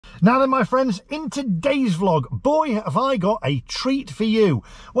Now then, my friends, in today's vlog, boy, have I got a treat for you.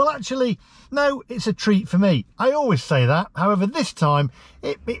 Well, actually, no, it's a treat for me. I always say that. However, this time,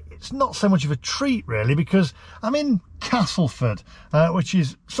 it's not so much of a treat, really, because I'm in Castleford, which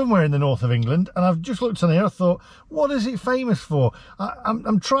is somewhere in the north of England, and I've just looked on here. I thought, what is it famous for?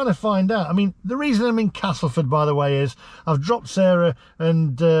 I'm trying to find out. I mean, the reason I'm in Castleford, by the way, is I've dropped Sarah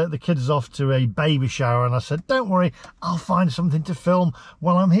and the kids off to a baby shower, and I said, don't worry, I'll find something to film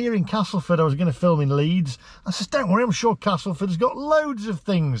while I'm here in Castleford. I was going to film in Leeds. I said, don't worry, I'm sure Castleford's got loads of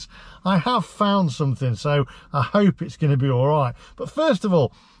things. I have found something, so I hope it's going to be all right. But first of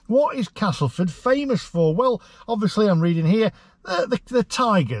all, what is Castleford famous for? Well, obviously I'm reading here, the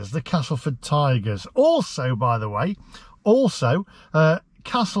tigers, the Castleford tigers. Also, by the way,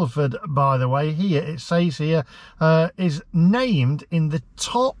 Castleford, by the way, here, it says here, is named in the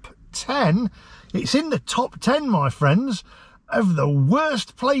top 10. It's in the top 10, my friends, of the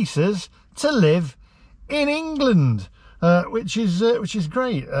worst places to live in England, which is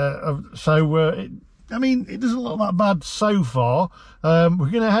great. I mean, it doesn't look that bad so far. We're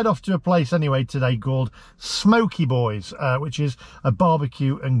going to head off to a place anyway today called Smoky Boys, which is a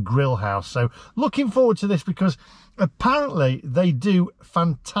barbecue and grill house. So looking forward to this because apparently they do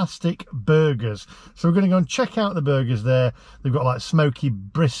fantastic burgers. So we're going to go and check out the burgers there. They've got like smoky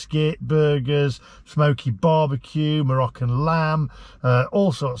brisket burgers, smoky barbecue, Moroccan lamb,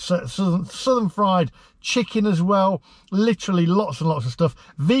 all sorts, southern fried chicken as well. Literally lots and lots of stuff.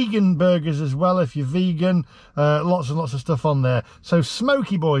 Vegan burgers as well if you're vegan. Lots and lots of stuff on there. So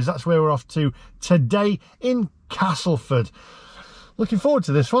Smoky Boys, that's where we're off to today in Castleford. Looking forward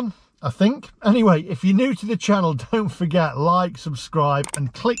to this one, I think. Anyway, if you're new to the channel, don't forget, like, subscribe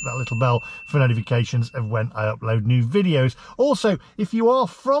and click that little bell for notifications of when I upload new videos. Also, if you are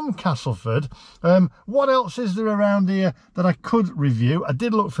from Castleford, what else is there around here that I could review? I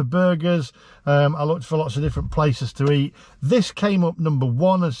did look for burgers. I looked for lots of different places to eat. This came up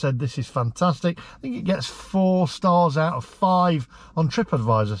 #1 and said this is fantastic. I think it gets 4 stars out of 5 on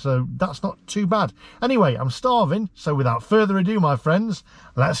TripAdvisor, so that's not too bad. Anyway, I'm starving, so without further ado, my friends,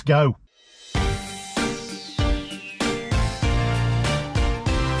 let's go.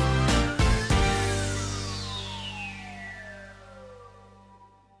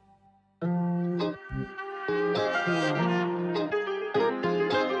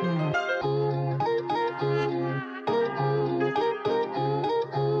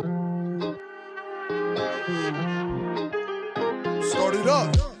 Start it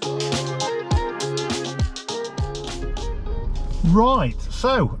up. Right,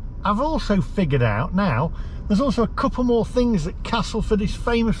 so I've also figured out now there's also a couple more things that Castleford is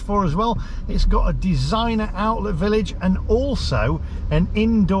famous for as well. It's got a designer outlet village and also an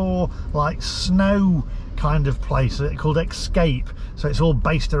indoor like snow kind of place called Xscape. So it's all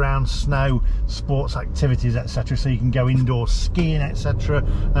based around snow sports activities, etc. So you can go indoor skiing, etc.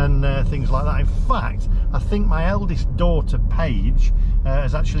 and things like that. In fact, I think my eldest daughter Paige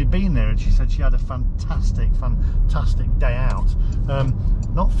has actually been there, and she said she had a fantastic day out.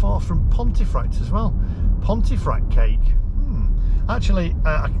 Not far from Pontefract as well. Pontefract cake. Actually,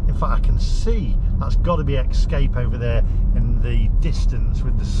 in fact, I can see that's got to be Xscape over there in the distance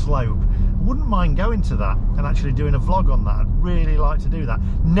with the slope. I wouldn't mind going to that and actually doing a vlog on that. I'd really like to do that.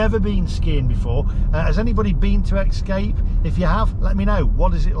 Never been skiing before. Has anybody been to Xscape? If you have, let me know.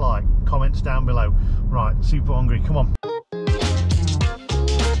 What is it like? Comments down below. Right, super hungry. Come on.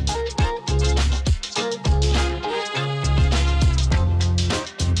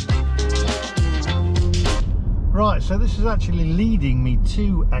 Right, so this is actually leading me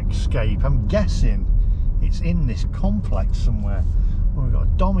to Xscape. I'm guessing it's in this complex somewhere. Well, we've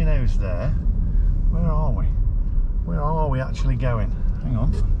got Domino's there. Where are we? Where are we actually going? Hang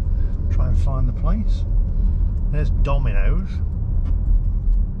on. Try and find the place. There's Domino's.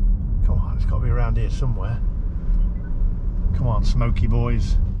 Come on, it's got to be around here somewhere. Come on, Smoky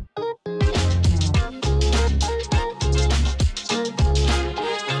Boys.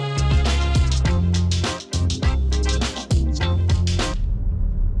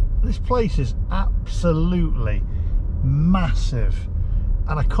 This place is absolutely massive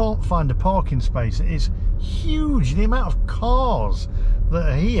and I can't find a parking space. It is huge. The amount of cars that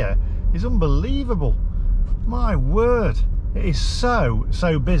are here is unbelievable. My word, it is so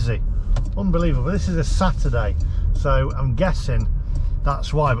busy. Unbelievable. This is a Saturday, so I'm guessing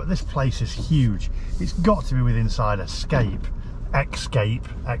that's why, but this place is huge. It's got to be with inside Xscape.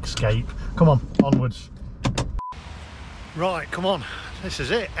 Come on, onwards. Right, come on. This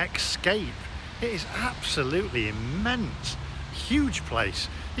is it, Xscape. It is absolutely immense. Huge place.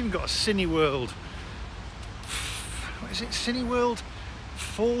 Even got a Cineworld. What is it? Cineworld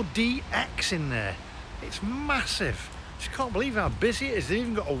 4DX in there. It's massive. Just can't believe how busy it is. They've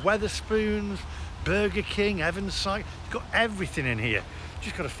even got a Wetherspoons, Burger King, Evanside. They've got everything in here.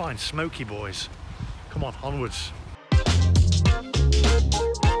 Just got to find Smoky Boys. Come on, onwards.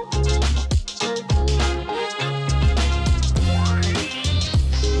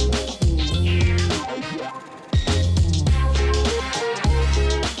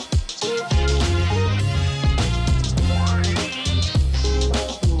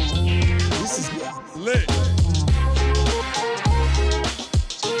 This is lit.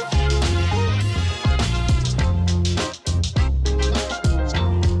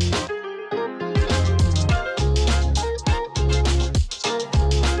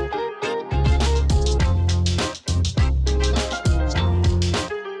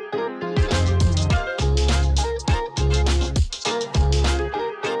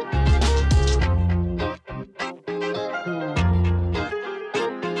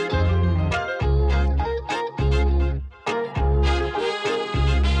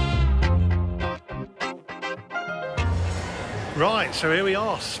 Right, so here we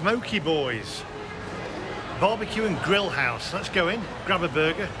are, Smoky Boys. Barbecue and Grill House. Let's go in, grab a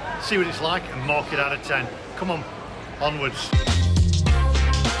burger, see what it's like and mark it out of 10. Come on, onwards.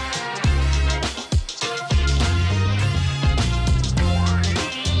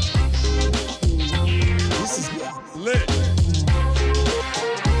 This is lit.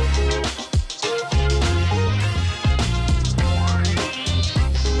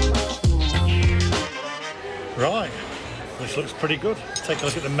 Right, this looks pretty good. Take a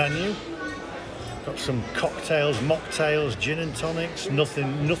look at the menu. Got some cocktails, mocktails, gin and tonics.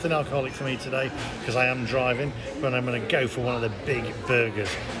 Nothing alcoholic for me today because I am driving, but I'm going to go for one of the big burgers.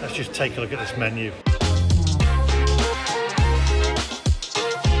 Let's just take a look at this menu.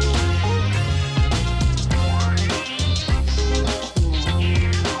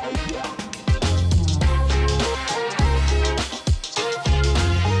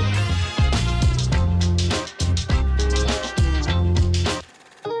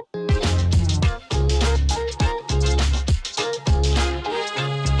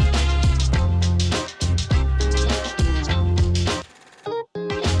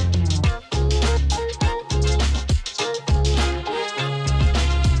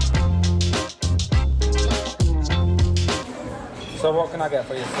 So what can I get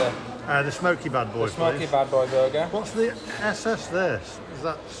for you, sir? The Smoky Bad Boy, The Smoky please. Bad Boy Burger. What's the SS there? Is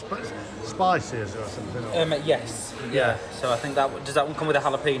that spicy or something? Yes. Yeah. So I think does that one come with the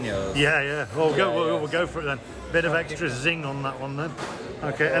jalapenos? Yeah. Well, Yeah, we'll go for it then. Bit of extra zing on that one then.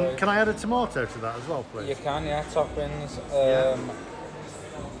 Okay, and can I add a tomato to that as well, please? You can, yeah. Toppings.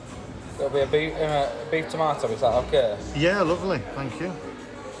 There'll be a beef tomato. Is that okay? Yeah, lovely. Thank you.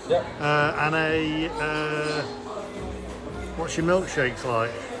 Yep. And a what's your milkshakes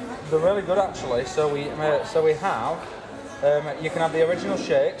like? They're really good actually. So we have. You can have the original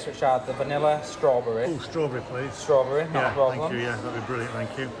shakes, which are the vanilla, strawberry. Oh, strawberry, please. Strawberry, not a problem. Thank you. Yeah, that'd be brilliant.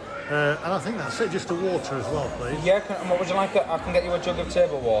 Thank you. And I think that's it. Just a water as well, please. Yeah, and what would you like? I can get you a jug of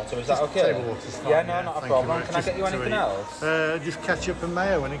table water. Is that okay? Table water's fine. Yeah, no, not a Thank problem. you. Can I get you anything else? Just ketchup and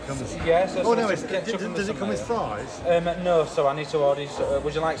mayo when it comes. Yeah. So Oh no, does it come with fries? No, so I need to order.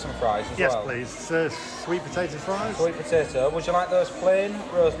 Would you like some fries as well? Yes, please. Sweet potato fries. Sweet potato. Would you like those plain,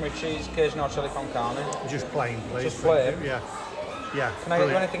 rosemary cheese, Cajun or chili con carne? Just plain, please. Just plain? Yeah. Can I get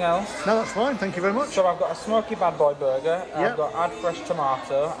you anything else? No, that's fine. Thank you very much. So I've got a Smoky Bad Boy burger. Yep. I've got add fresh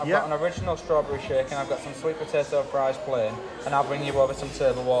tomato. I've got an original strawberry shake, and I've got some sweet potato fries plain. And I'll bring you over some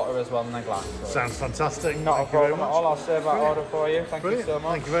table water as well in a glass. So. Sounds fantastic. Not a problem at all. I'll save that order for you. Thank you so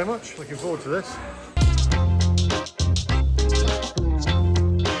much. Thank you very much. Looking forward to this.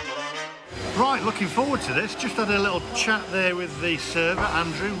 Right, looking forward to this. Just had a little chat there with the server,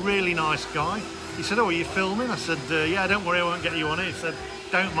 Andrew. Really nice guy. He said, "Oh, are you filming?" I said, "Yeah, don't worry, I won't get you on it." He said,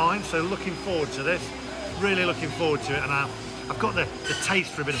 "Don't mind." So looking forward to this. Really looking forward to it. And I've got the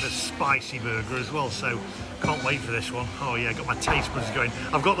taste for a bit of a spicy burger as well. So can't wait for this one. Oh yeah, got my taste buds going.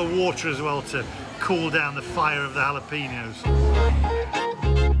 I've got the water as well to cool down the fire of the jalapenos.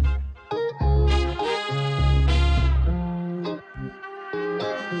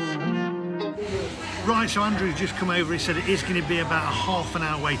 Right, so Andrew's just come over. He said it is going to be about a half an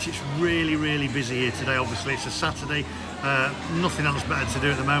hour wait. It's really, really busy here today. Obviously, it's a Saturday. Nothing else better to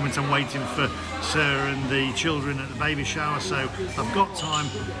do at the moment. I'm waiting for Sarah and the children at the baby shower, so I've got time.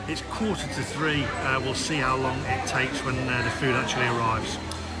 It's 2:45. We'll see how long it takes when the food actually arrives.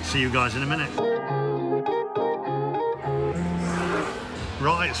 See you guys in a minute.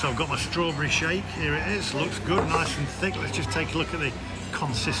 Right, so I've got my strawberry shake. Here it is. Looks good, nice and thick. Let's just take a look at the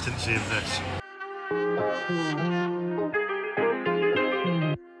consistency of this.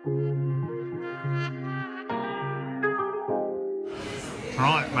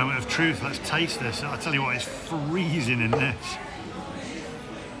 Right, moment of truth, let's taste this. I'll tell you what, it's freezing in this.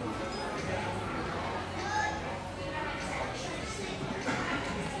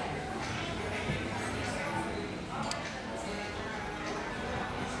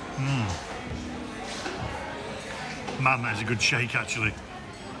 Man, that is a good shake actually.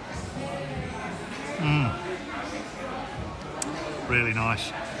 Really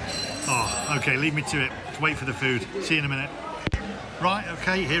nice. Oh, okay, leave me to it. Let's wait for the food. See you in a minute. Right,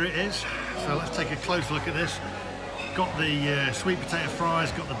 okay, here it is. So let's take a close look at this. Got the sweet potato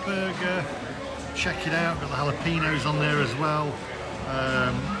fries, got the burger. Check it out, got the jalapenos on there as well.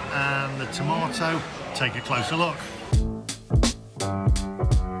 And the tomato. Take a closer look.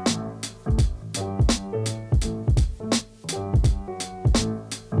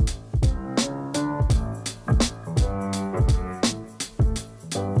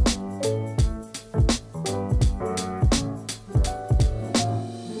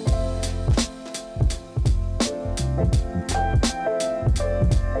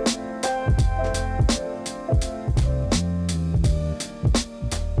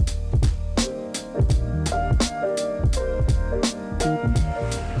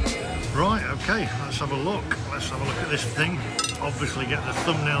 Okay, let's have a look. Let's have a look at this thing. Obviously get the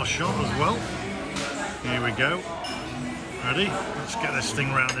thumbnail shot as well. Here we go. Ready? Let's get this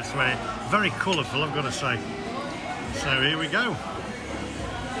thing round this way. Very colourful, I've got to say. So here we go.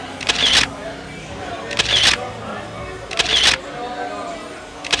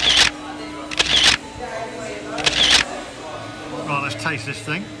 Right, let's taste this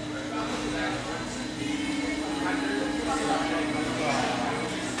thing.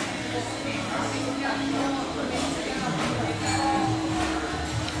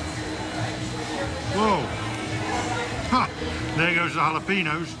 Whoa! Ha! There goes the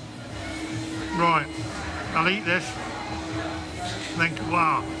jalapenos. Right, I'll eat this. Then,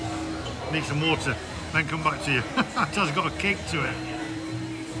 wow, need some water. Then come back to you. It has got a kick to it.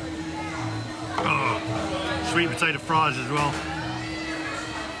 Oh, sweet potato fries as well.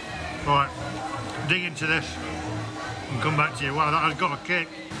 Right, dig into this and come back to you. Wow, that has got a kick.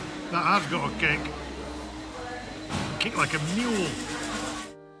 That has got a kick. Kick like a mule.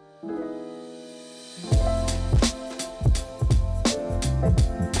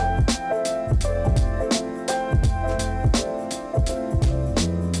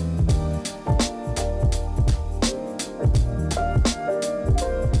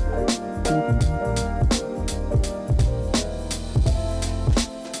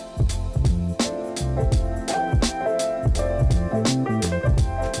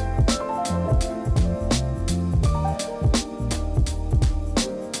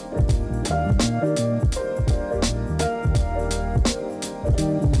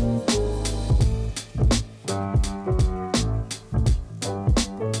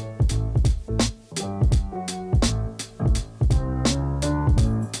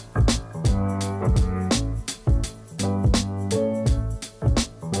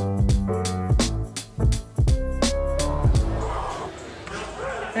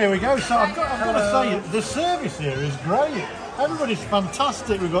 Here we go. So I've got to say, the service here is great. Everybody's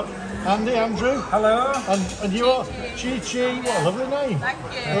fantastic. We've got Andy, Andrew. Hello. And you are Chi Chi. What a lovely name. Thank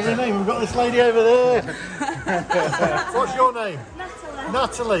you. Lovely name. We've got this lady over there. What's your name? Natalie.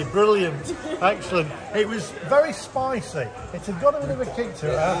 Natalie. Brilliant. Excellent. It was very spicy. It's got a bit of a kick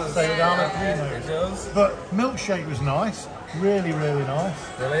to it, I have to say, with jalapenos. But milkshake was nice. Really, really nice.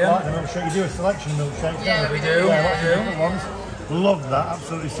 Brilliant. I like the milkshake. You do a selection milkshake. Yeah, we do. Yeah, lots of different ones. Love that,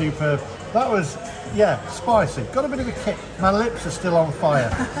 absolutely superb. That was, yeah, spicy. Got a bit of a kick. My lips are still on fire.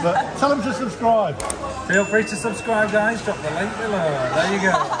 But tell them to subscribe. Feel free to subscribe, guys. Drop the link below. There you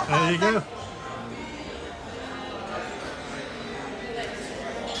go. There you go.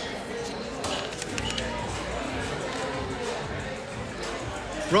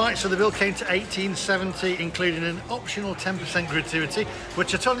 Right, so the bill came to $18.70, including an optional 10% gratuity,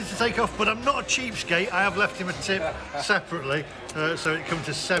 which I told him to take off, but I'm not a cheapskate. I have left him a tip separately, so it comes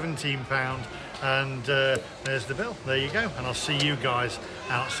to £17. And there's the bill. There you go. And I'll see you guys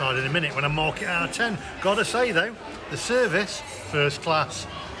outside in a minute when I mark it out of 10. Gotta say though, the service, first class.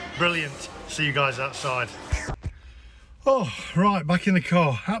 Brilliant. See you guys outside. Oh, right, back in the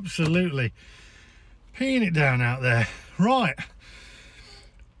car. Absolutely. Peeing it down out there. Right.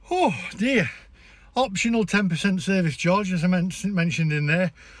 Oh dear, optional 10% service charge, as I mentioned in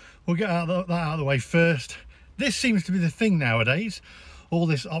there. We'll get that out of the way first. This seems to be the thing nowadays, all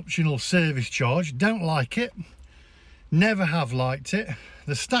this optional service charge. Don't like it, never have liked it.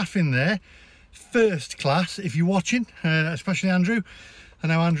 The staff in there, first class. If you're watching, especially Andrew. I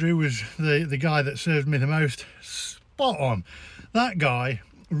know Andrew was the guy that served me the most. Spot on. That guy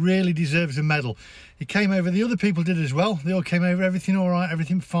really deserves a medal. He came over, the other people did as well. They all came over, everything all right,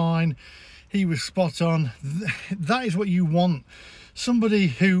 everything fine. He was spot on. That is what you want. Somebody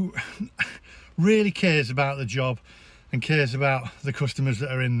who really cares about the job and cares about the customers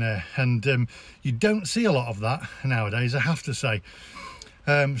that are in there. And you don't see a lot of that nowadays, I have to say.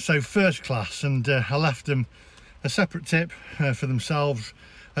 So first class, and I left them a separate tip for themselves,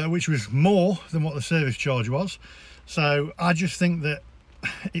 which was more than what the service charge was. So I just think that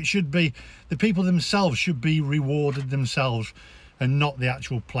it should be, the people themselves should be rewarded themselves and not the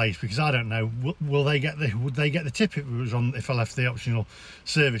actual place, because I don't know, would they get the tip if it was on, if I left the optional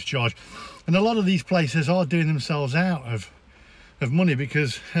service charge. And a lot of these places are doing themselves out of money,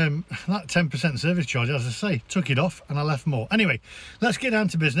 because that 10% service charge, as I say, took it off and I left more. Anyway, let's get down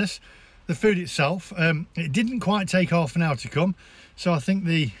to business. The food itself, it didn't quite take half an hour to come, so I think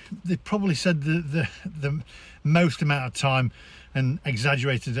they probably said the most amount of time and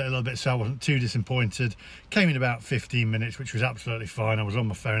exaggerated it a little bit, so I wasn't too disappointed. Came in about 15 minutes, which was absolutely fine. I was on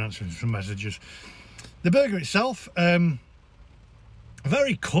my phone answering some messages. The burger itself, very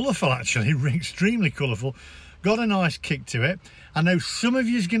colourful actually, extremely colourful. Got a nice kick to it. I know some of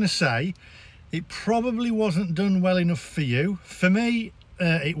you is going to say it probably wasn't done well enough for you. For me,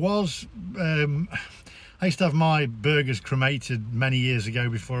 it was. I used to have my burgers cremated many years ago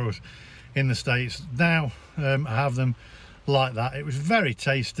before I was in the States. Now I have them like that. It was very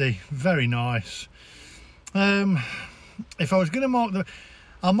tasty, very nice. If I was going to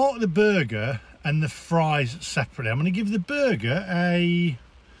I'll mark the burger and the fries separately. I'm going to give the burger a,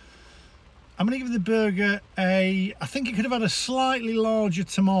 I think it could have had a slightly larger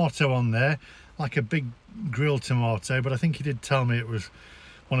tomato on there, like a big grilled tomato, but I think he did tell me it was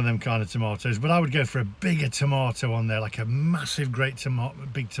one of them kind of tomatoes. But I would go for a bigger tomato on there, like a massive, big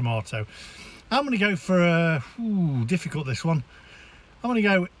tomato. I'm going to go for a, difficult this one. I'm going to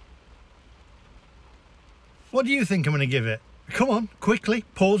go, what do you think I'm going to give it? Come on, quickly,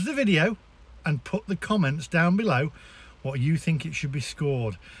 pause the video and put the comments down below what you think it should be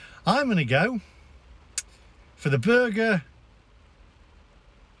scored. I'm going to go for the burger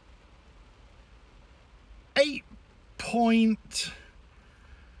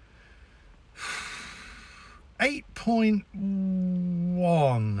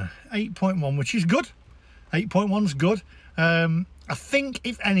 8.1, which is good. 8.1's good. I think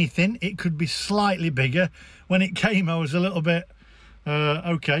if anything it could be slightly bigger. When it came I was a little bit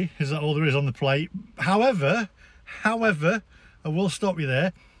okay, is that all there is on the plate? However, I will stop you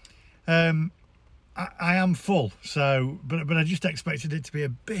there. I am full, so but I just expected it to be a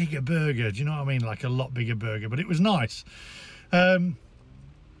bigger burger, do you know what I mean, like a lot bigger burger, but it was nice.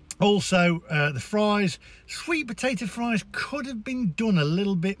 Also, the fries, sweet potato fries could have been done a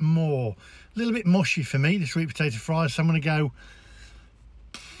little bit more, a little bit mushy for me, the sweet potato fries, so I'm going to go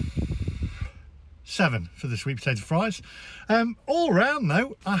 7 for the sweet potato fries. All round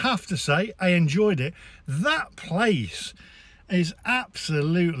though, I have to say I enjoyed it. That place is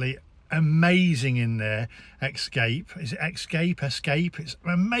absolutely amazing in there. Xscape, is it Xscape? Escape, it's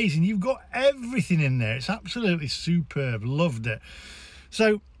amazing. You've got everything in there. It's absolutely superb, loved it.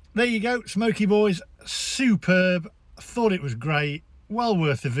 So there you go, Smoky Boys, superb. I thought it was great, well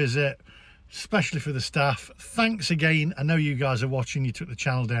worth a visit, especially for the staff. Thanks again, I know you guys are watching, you took the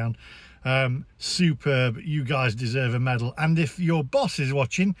channel down. Superb, you guys deserve a medal, and if your boss is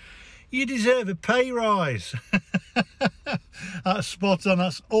watching, you deserve a pay rise. That's spot on.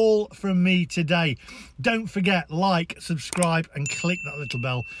 That's all from me today. Don't forget, like, subscribe and click that little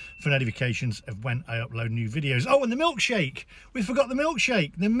bell for notifications of when I upload new videos. Oh, and the milkshake, we forgot the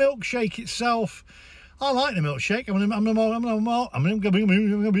milkshake. The milkshake itself, I like the milkshake. I'm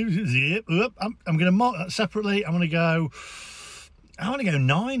gonna mark that separately. I'm gonna go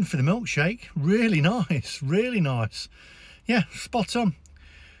 9 for the milkshake. Really nice, really nice. Yeah, spot on.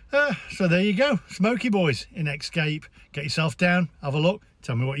 So there you go, Smoky Boys in Xscape. Get yourself down, have a look,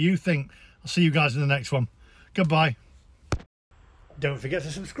 tell me what you think. I'll see you guys in the next one. Goodbye. Don't forget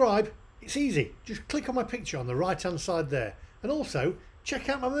to subscribe. It's easy, just click on my picture on the right hand side there, and also check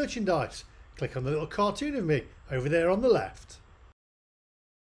out my merchandise. Click on the little cartoon of me over there on the left.